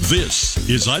This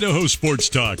is Idaho Sports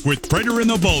Talk with Prater and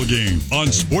the Ballgame on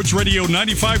Sports Radio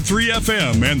 95.3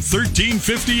 FM and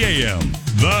 1350 AM.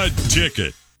 The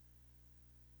Ticket.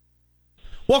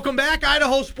 Welcome back,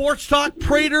 Idaho Sports Talk,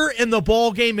 Prater and the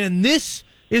Ballgame, and this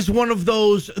is one of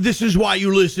those, this is why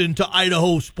you listen to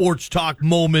Idaho Sports Talk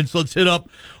moments. Let's hit up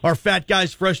our Fat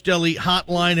Guys Fresh Deli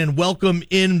hotline and welcome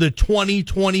in the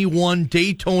 2021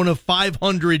 Daytona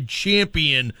 500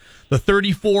 champion, the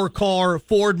 34-car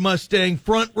Ford Mustang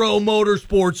Front Row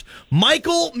Motorsports,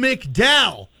 Michael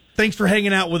McDowell. Thanks for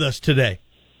hanging out with us today.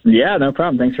 Yeah, no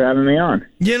problem. Thanks for having me on.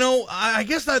 You know, I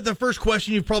guess that's the first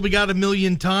question you've probably got a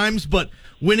million times, but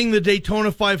winning the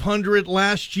Daytona 500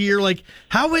 last year, like,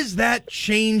 how has that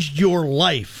changed your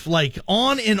life, like,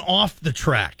 on and off the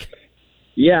track?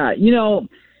 Yeah, you know,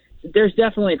 there's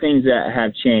definitely things that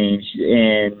have changed,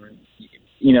 and,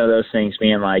 you know, those things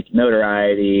being like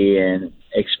notoriety and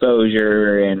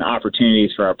exposure and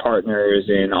opportunities for our partners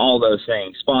and all those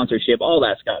things, sponsorship, all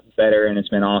that's gotten better, and it's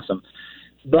been awesome.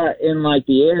 But in, like,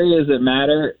 the areas that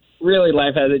matter, really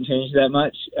life hasn't changed that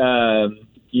much.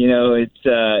 You know,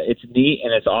 it's neat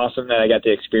and it's awesome that I got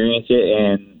to experience it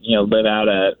and, you know, live out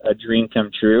a dream come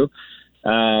true.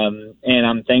 And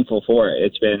I'm thankful for it.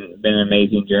 It's been an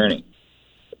amazing journey.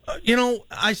 You know,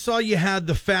 I saw you had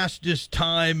the fastest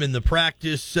time in the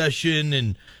practice session,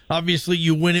 and obviously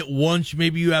you win it once.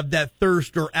 Maybe you have that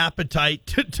thirst or appetite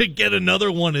to get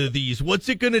another one of these. What's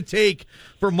it going to take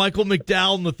for Michael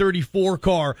McDowell in the 34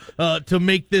 car to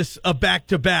make this a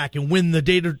back-to-back and win the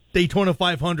Daytona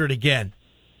 500 again?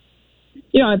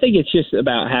 You know, I think it's just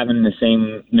about having the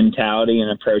same mentality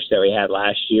and approach that we had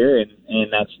last year,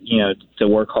 and that's, you know, to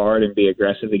work hard and be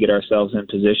aggressive to get ourselves in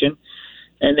position.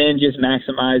 And then just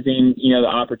maximizing, you know, the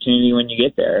opportunity when you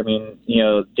get there. I mean, you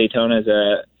know, Daytona is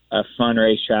a fun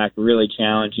racetrack, really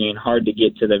challenging, hard to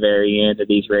get to the very end of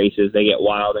these races. They get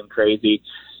wild and crazy.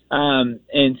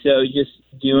 And so just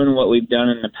doing what we've done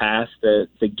in the past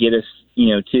to get us,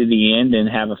 you know, to the end and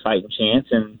have a fighting chance.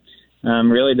 And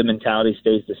really the mentality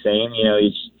stays the same. You know,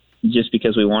 it's just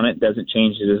because we won it doesn't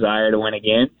change the desire to win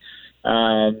again.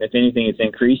 If anything, it's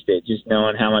increased it, just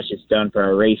knowing how much it's done for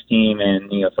our race team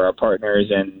and, you know, for our partners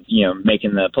and, you know,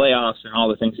 making the playoffs and all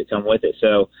the things that come with it.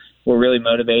 So we're really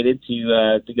motivated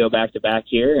to go back to back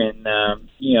here. And,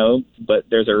 you know, but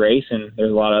there's a race and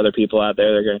there's a lot of other people out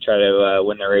there that are going to try to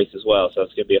win the race as well. So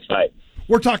it's going to be a fight.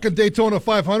 We're talking Daytona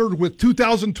 500 with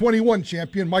 2021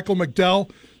 champion Michael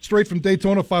McDowell, straight from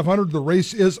Daytona 500. The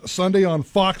race is Sunday on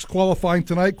Fox, qualifying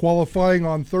tonight, qualifying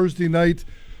on Thursday night.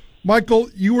 Michael,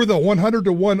 you were the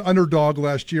 100-1 underdog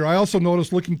last year. I also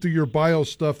noticed, looking through your bio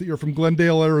stuff, that you're from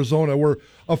Glendale, Arizona, where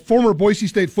a former Boise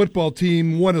State football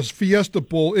team won a Fiesta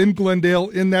Bowl in Glendale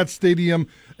in that stadium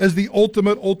as the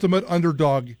ultimate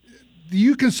underdog. Do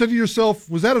you consider yourself,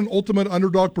 was that an ultimate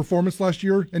underdog performance last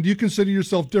year? And do you consider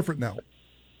yourself different now?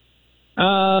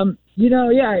 You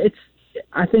know, yeah,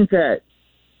 I think that,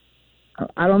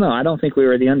 I don't know. I don't think we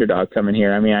were the underdog coming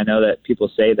here. I mean, I know that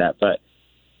people say that, but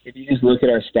if you just look at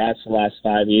our stats the last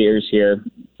 5 years here,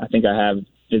 I think I have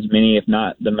as many, if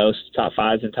not the most, top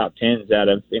fives and top tens out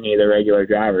of any of the regular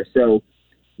drivers. So,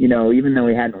 you know, even though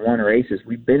we hadn't won races,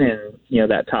 we've been in, you know,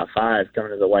 that top five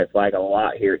coming to the white flag a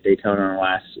lot here at Daytona in the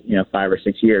last, you know, 5 or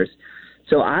 6 years.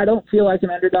 So I don't feel like an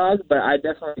underdog, but I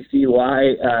definitely see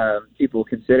why people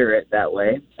consider it that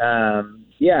way.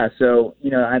 Yeah, so, you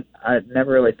know, I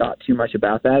never really thought too much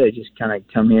about that. I just kind of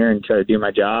come here and try to do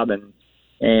my job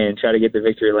and try to get the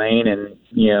victory lane and,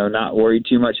 you know, not worry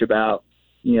too much about,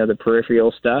 you know, the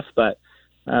peripheral stuff. But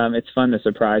it's fun to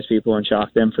surprise people and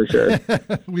shock them for sure.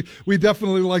 we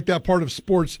definitely like that part of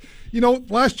sports. You know,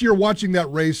 last year watching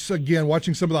that race, again,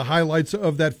 watching some of the highlights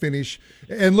of that finish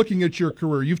and looking at your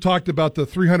career, you've talked about the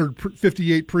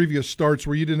 358 previous starts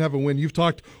where you didn't have a win. You've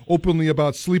talked openly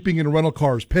about sleeping in rental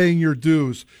cars, paying your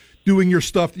dues, doing your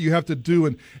stuff that you have to do.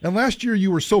 And last year you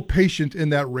were so patient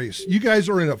in that race. You guys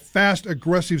are in a fast,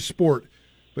 aggressive sport,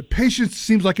 but patience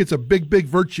seems like it's a big, big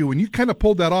virtue, and you kind of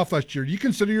pulled that off last year. Do you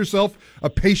consider yourself a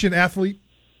patient athlete?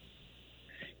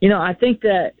 You know, I think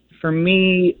that for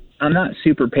me, I'm not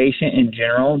super patient in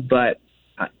general, but,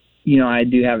 you know, I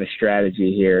do have a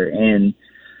strategy here. And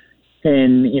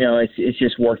you know, it's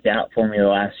just worked out for me the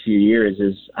last few years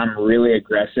is I'm really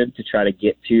aggressive to try to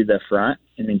get to the front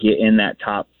and then get in that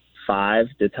top five.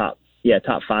 Top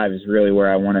five is really where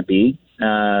I want to be.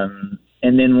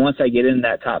 And then once I get in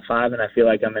that top five and I feel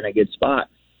like I'm in a good spot,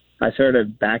 I sort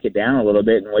of back it down a little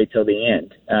bit and wait till the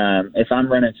end. If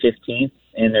I'm running 15th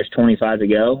and there's 25 to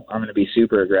go, I'm going to be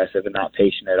super aggressive and not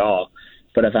patient at all.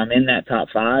 But if I'm in that top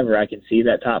five or I can see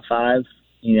that top five,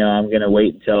 you know, I'm going to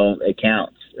wait until it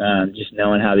counts, just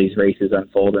knowing how these races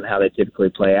unfold and how they typically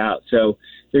play out. So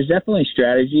there's definitely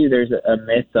strategy. There's a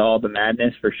myth to all the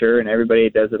madness for sure, and everybody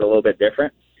does it a little bit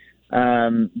different.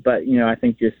 But, I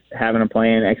think just having a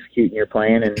plan, executing your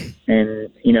plan, and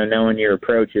knowing your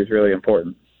approach is really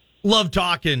important. Love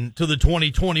talking to the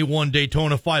 2021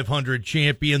 Daytona 500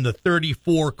 champion, the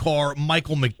 34-car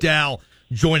Michael McDowell,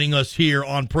 joining us here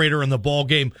on Prater and the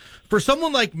Ballgame. For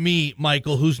someone like me,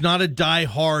 Michael, who's not a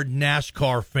diehard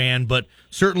NASCAR fan, but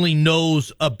certainly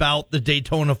knows about the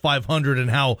Daytona 500 and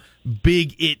how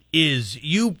big it is,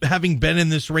 you having been in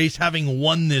this race, having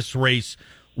won this race,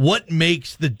 what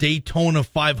makes the Daytona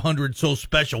 500 so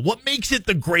special? What makes it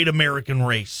the great American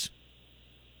race?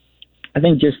 I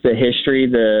think just the history,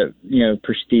 the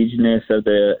prestigious of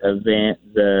the event,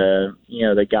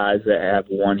 the guys that have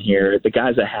won here, the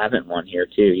guys that haven't won here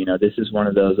too. This is one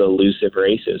of those elusive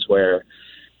races where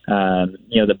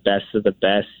the best of the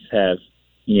best have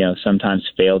sometimes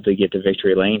failed to get to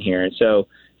victory lane here, and so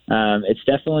it's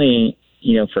definitely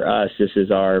for us, this is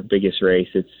our biggest race.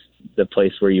 It's the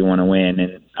place where you want to win,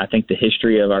 and I think the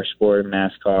history of our sport of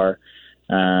NASCAR.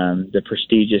 The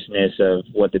prestigiousness of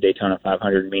what the Daytona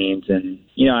 500 means. And,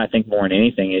 I think more than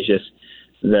anything is just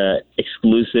the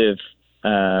exclusive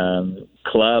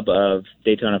club of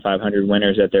Daytona 500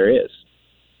 winners that there is.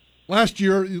 Last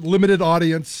year, limited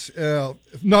audience,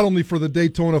 not only for the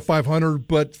Daytona 500,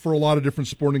 but for a lot of different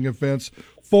sporting events.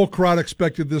 Full crowd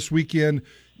expected this weekend.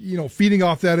 Feeding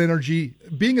off that energy,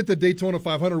 being at the Daytona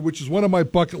 500, which is one of my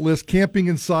bucket lists, camping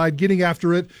inside, getting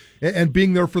after it, and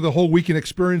being there for the whole week and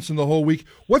experiencing the whole week.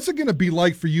 What's it going to be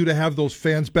like for you to have those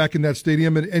fans back in that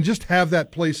stadium and just have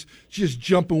that place just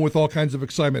jumping with all kinds of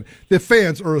excitement? The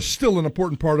fans are still an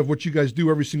important part of what you guys do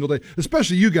every single day,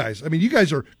 especially you guys. I mean, you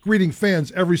guys are greeting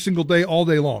fans every single day, all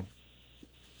day long.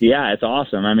 Yeah, it's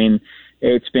awesome. I mean,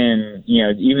 it's been,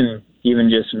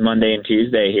 even just Monday and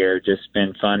Tuesday here, just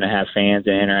been fun to have fans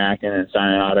and interacting and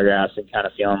signing autographs and kind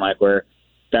of feeling like we're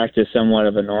back to somewhat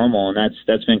of a normal, and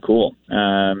that's been cool.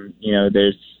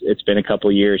 It's been a couple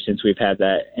of years since we've had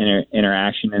that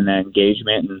interaction and that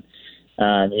engagement, and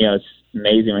it's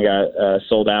amazing. We got a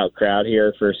sold out crowd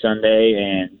here for Sunday,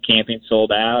 and camping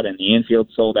sold out, and the infield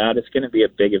sold out. It's going to be a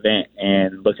big event,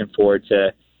 and looking forward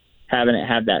to having it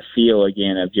have that feel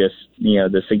again of just,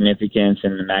 the significance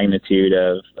and the magnitude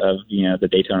of the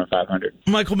Daytona 500.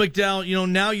 Michael McDowell,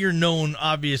 now you're known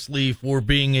obviously for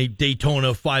being a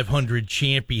Daytona 500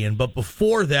 champion, but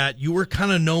before that, you were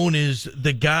kind of known as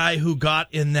the guy who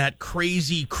got in that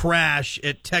crazy crash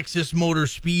at Texas Motor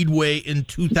Speedway in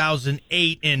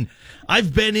 2008. And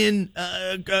I've been in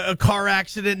a car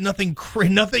accident, nothing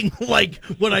like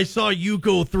what I saw you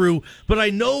go through, but I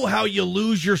know how you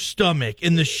lose your stomach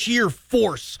and the sheer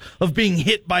force of being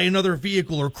hit by another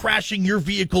vehicle or crashing your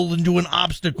vehicle into an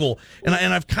obstacle. And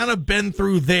I've kind of been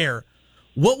through there.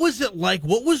 What was it like?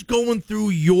 What was going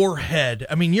through your head?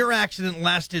 I mean, your accident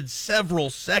lasted several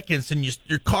seconds and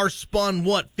your car spun,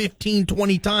 15,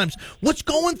 20 times. What's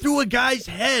going through a guy's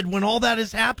head when all that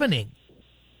is happening?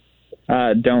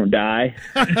 Don't die.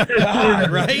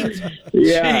 Right?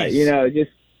 Yeah, Jeez.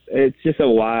 it's just a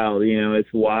wild,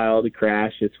 it's wild to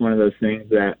crash. It's one of those things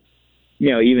that,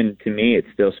 even to me, it's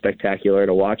still spectacular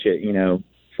to watch it,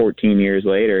 14 years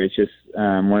later. It's just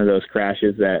one of those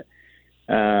crashes that,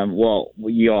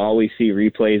 you'll always see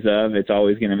replays of. It's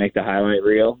always going to make the highlight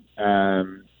reel.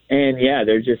 And yeah,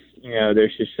 there's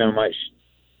just so much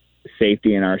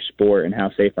safety in our sport and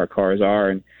how safe our cars are.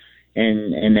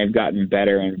 And they've gotten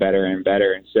better and better and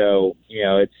better. And so,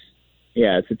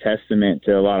 it's a testament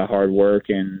to a lot of hard work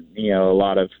and, a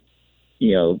lot of,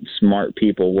 smart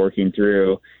people working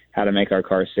through how to make our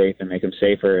cars safe and make them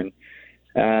safer. And,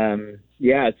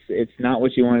 it's not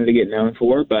what you wanted to get known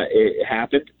for, but it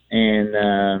happened. And,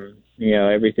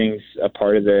 everything's a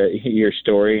part of your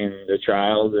story and the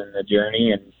trials and the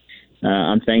journey. And,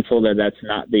 I'm thankful that that's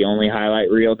not the only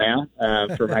highlight reel now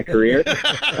for my career.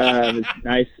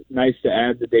 It's nice to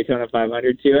add the Daytona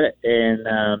 500 to it,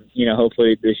 and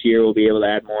hopefully this year we'll be able to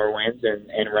add more wins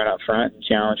and run up front and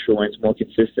challenge for wins more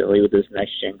consistently with this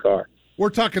next gen car. We're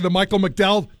talking to Michael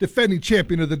McDowell, defending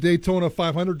champion of the Daytona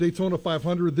 500. Daytona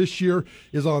 500 this year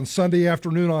is on Sunday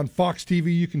afternoon on Fox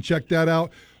TV. You can check that out.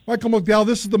 Michael McDowell,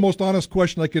 this is the most honest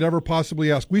question I could ever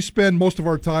possibly ask. We spend most of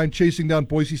our time chasing down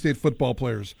Boise State football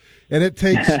players, and it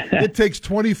takes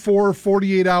 24,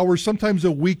 48 hours, sometimes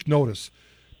a week notice.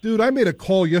 Dude, I made a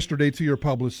call yesterday to your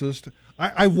publicist.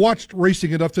 I watched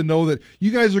racing enough to know that you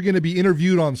guys are going to be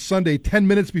interviewed on Sunday 10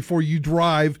 minutes before you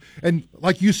drive, and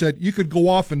like you said, you could go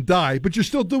off and die, but you're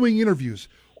still doing interviews.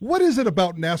 What is it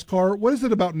about NASCAR? What is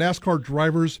it about NASCAR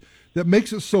drivers that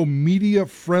makes it so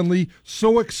media-friendly,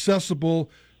 so accessible,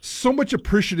 so much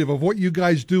appreciative of what you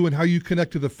guys do and how you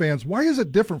connect to the fans? Why is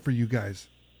it different for you guys?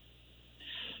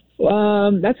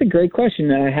 That's a great question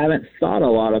that I haven't thought a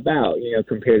lot about,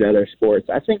 compared to other sports.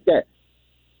 I think that,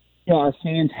 our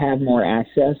fans have more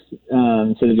access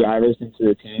to the drivers and to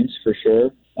the teams for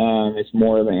sure. It's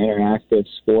more of an interactive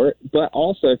sport. But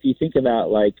also, if you think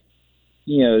about,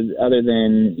 other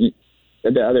than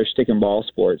the other stick and ball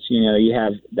sports, you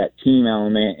have that team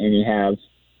element, and you have,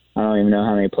 I don't even know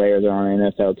how many players are on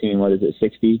an NFL team. What is it,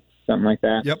 60, something like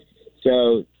that? Yep.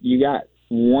 So you got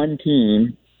one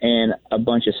team and a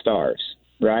bunch of stars,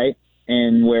 right?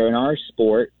 And where in our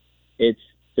sport, it's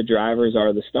the drivers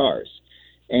are the stars.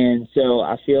 And so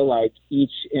I feel like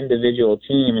each individual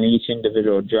team and each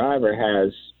individual driver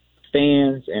has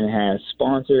fans and has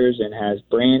sponsors and has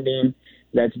branding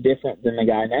that's different than the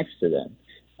guy next to them.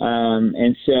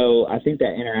 And so I think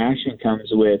that interaction comes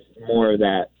with more of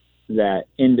that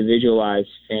individualized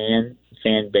fan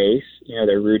base.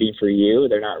 They're rooting for you.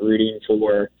 They're not rooting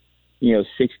for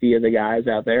 60 of the guys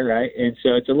out there, right? And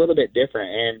so it's a little bit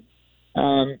different.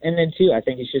 And then too, I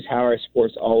think it's just how our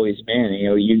sport's always been.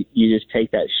 You just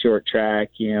take that short track,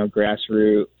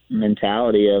 grassroots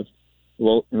mentality of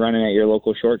running at your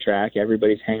local short track.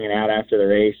 Everybody's hanging out after the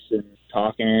race and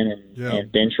talking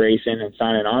and bench racing and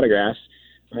signing autographs.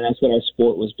 I mean, that's what our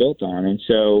sport was built on. And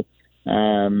so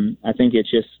I think it's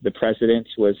just the precedence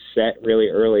was set really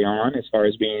early on as far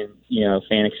as being,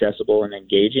 fan accessible and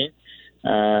engaging.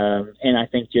 And I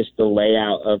think just the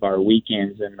layout of our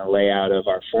weekends and the layout of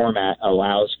our format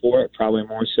allows for it, probably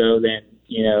more so than,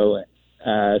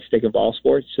 stick and ball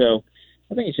sports. So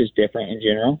I think it's just different in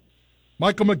general.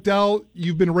 Michael McDowell,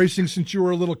 you've been racing since you were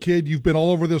a little kid. You've been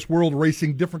all over this world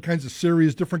racing different kinds of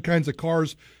series, different kinds of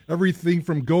cars, everything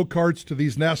from go-karts to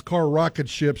these NASCAR rocket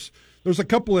ships. There's a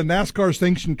couple of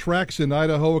NASCAR-sanctioned tracks in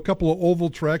Idaho, a couple of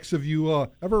oval tracks. Have you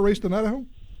ever raced in Idaho?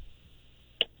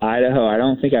 Idaho. I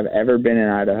don't think I've ever been in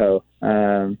Idaho.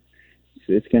 So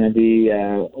it's going to be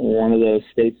one of those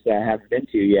states that I haven't been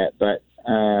to yet. But,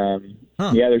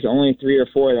 there's only 3 or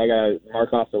 4 that I got to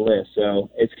mark off the list. So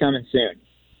it's coming soon.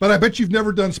 But I bet you've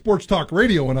never done sports talk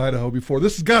radio in Idaho before.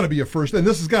 This has got to be a first, and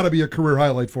this has got to be a career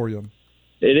highlight for you.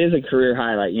 It is a career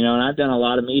highlight, and I've done a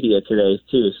lot of media today,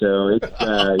 too, so it's,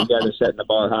 you guys are setting the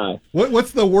bar high.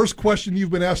 What's the worst question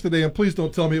you've been asked today? And please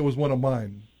don't tell me it was one of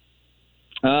mine.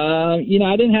 I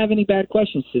didn't have any bad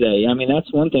questions today. I mean,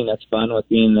 that's one thing that's fun with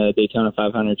being the Daytona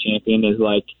 500 champion is,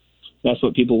 that's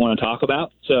what people want to talk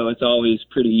about, so it's always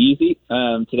pretty easy.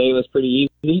 Today was pretty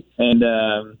easy,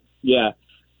 and,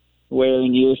 where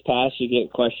in years past you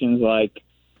get questions like,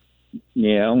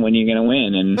 when you're going to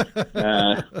win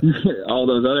and all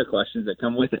those other questions that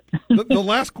come with it. The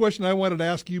last question I wanted to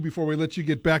ask you before we let you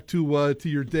get back to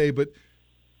your day, but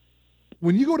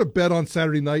when you go to bed on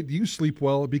Saturday night, do you sleep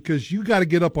well? Because you got to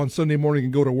get up on Sunday morning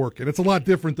and go to work, and it's a lot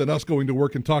different than us going to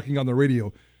work and talking on the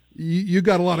radio. You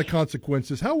got a lot of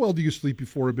consequences. How well do you sleep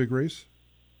before a big race?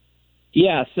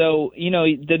 Yeah, so,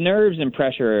 the nerves and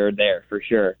pressure are there for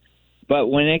sure. But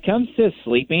when it comes to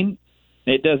sleeping,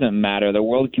 it doesn't matter. The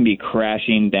world can be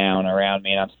crashing down around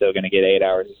me, and I'm still going to get 8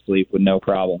 hours of sleep with no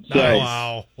problem. So,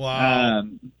 wow.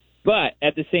 But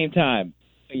at the same time,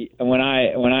 when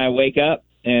I wake up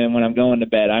and when I'm going to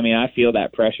bed, I feel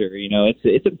that pressure.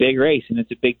 It's a big race, and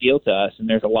it's a big deal to us, and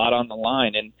there's a lot on the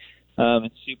line, and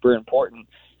it's super important.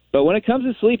 But when it comes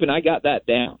to sleeping, I got that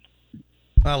down.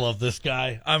 I love this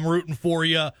guy. I'm rooting for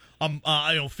you. I'm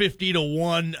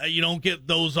 50-1. You don't get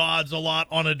those odds a lot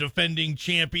on a defending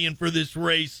champion for this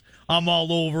race. I'm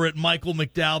all over it. Michael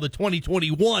McDowell, the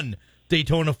 2021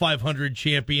 Daytona 500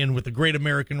 champion with the Great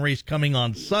American Race coming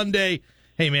on Sunday.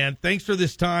 Hey, man, thanks for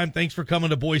this time. Thanks for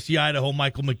coming to Boise, Idaho.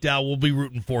 Michael McDowell, we'll be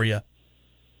rooting for you.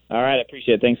 All right, I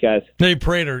appreciate it. Thanks, guys. Hey,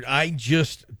 Prater,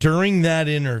 during that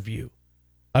interview,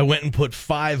 I went and put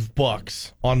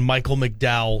 $5 on Michael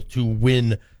McDowell to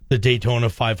win the Daytona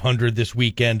 500 this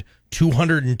weekend.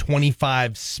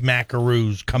 225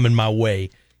 smackaroos coming my way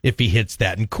if he hits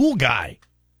that. And cool guy.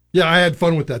 Yeah, I had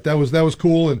fun with that. That was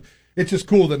cool, and it's just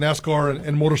cool that NASCAR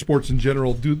and motorsports in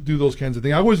general do those kinds of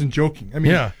things. I wasn't joking.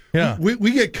 Yeah.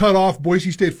 We get cut off,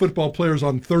 Boise State football players,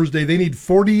 on Thursday. They need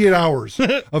 48 hours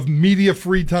of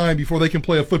media-free time before they can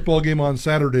play a football game on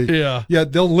Saturday. Yeah,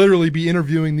 they'll literally be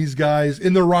interviewing these guys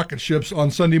in their rocket ships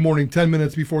on Sunday morning 10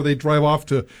 minutes before they drive off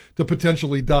to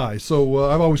potentially die. So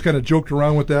I've always kind of joked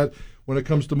around with that when it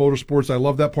comes to motorsports. I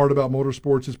love that part about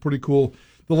motorsports. It's pretty cool.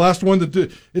 The last one,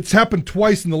 it's happened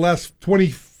twice in the last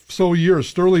 20 so years.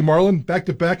 Sterling Marlin,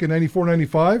 back-to-back in 94,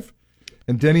 95.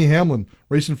 And Denny Hamlin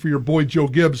racing for your boy Joe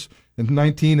Gibbs in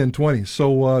 19 and 20.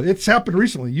 So it's happened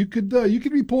recently. You could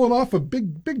be pulling off a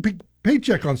big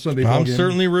paycheck on Sunday. I'm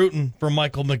certainly rooting for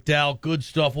Michael McDowell. Good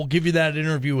stuff. We'll give you that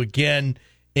interview again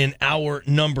in hour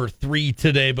number 3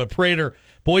 today. But Prater,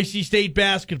 Boise State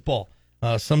basketball.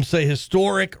 Some say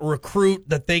historic recruit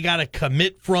that they got to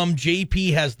commit from.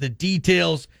 JP has the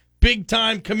details. Big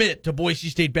time commit to Boise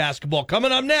State basketball.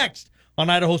 Coming up next on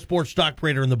Idaho Sports Talk,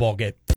 Prater in the ballgame.